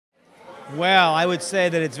Well, I would say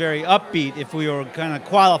that it's very upbeat if we were kind of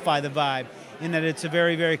qualify the vibe, in that it's a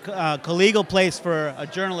very, very collegial place for a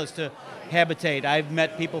journalist to habitate. I've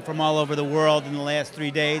met people from all over the world in the last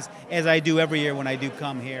 3 days, as I do every year when I do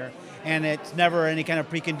come here. And it's never any kind of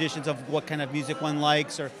preconditions of what kind of music one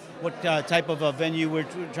likes or what type of a venue we're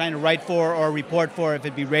trying to write for or report for, if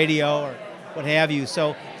it be radio or what have you.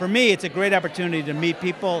 So for me, it's a great opportunity to meet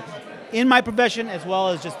people in my profession, as well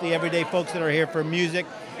as just the everyday folks that are here for music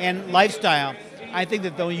and lifestyle. I think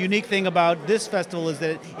that the unique thing about this festival is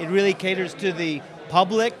that it really caters to the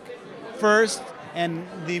public first and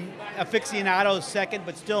the aficionados second,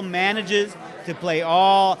 but still manages to play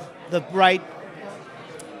all the right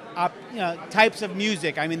types of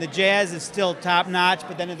music. I mean, the jazz is still top notch,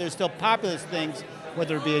 but then there's still populist things,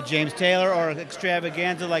 whether it be a James Taylor or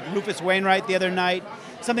extravaganza like Rufus Wainwright the other night,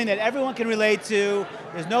 something that everyone can relate to.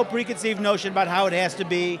 There's no preconceived notion about how it has to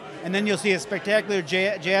be, and then you'll see a spectacular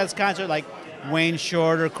jazz concert like Wayne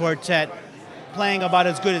Shorter Quartet, playing about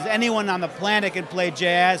as good as anyone on the planet can play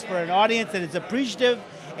jazz, for an audience that is appreciative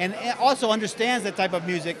and also understands that type of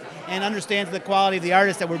music and understands the quality of the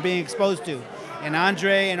artists that we're being exposed to. And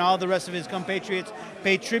Andre and all the rest of his compatriots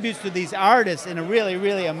pay tributes to these artists in a really,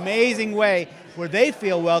 really amazing way, where they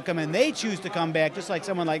feel welcome and they choose to come back, just like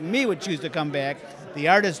someone like me would choose to come back. The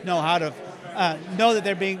artists know how to know that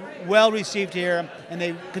they're being well received here, and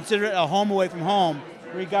they consider it a home away from home,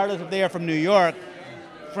 regardless if they are from New York,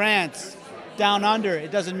 France, down under,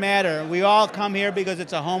 it doesn't matter. We all come here because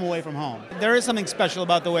it's a home away from home. There is something special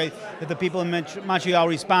about the way that the people in Montreal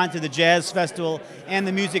respond to the Jazz Festival and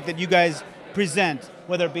the music that you guys present,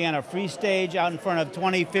 whether it be on a free stage out in front of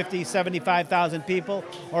 20, 50, 75,000 people,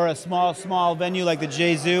 or a small venue like the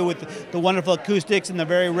Jésus with the wonderful acoustics and the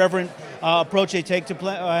very reverent approach they take to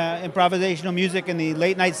improvisational music in the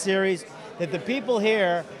late night series, that the people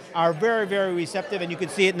here are very, very receptive, and you can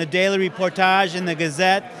see it in the daily reportage in the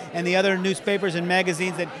Gazette and the other newspapers and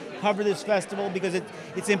magazines that cover this festival, because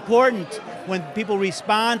it's important when people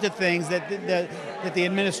respond to things that the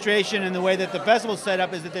administration and the way that the festival is set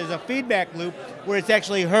up is that there's a feedback loop where it's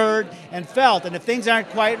actually heard and felt. And if things aren't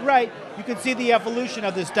quite right, you can see the evolution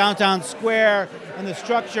of this downtown square and the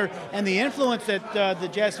structure and the influence that the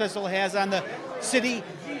Jazz Festival has on the city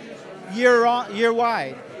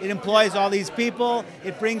year-wide. It employs all these people.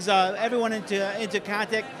 It brings everyone into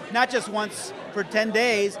contact, not just once for 10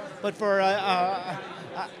 days, but for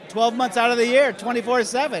 12 months out of the year,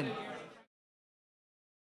 24/7.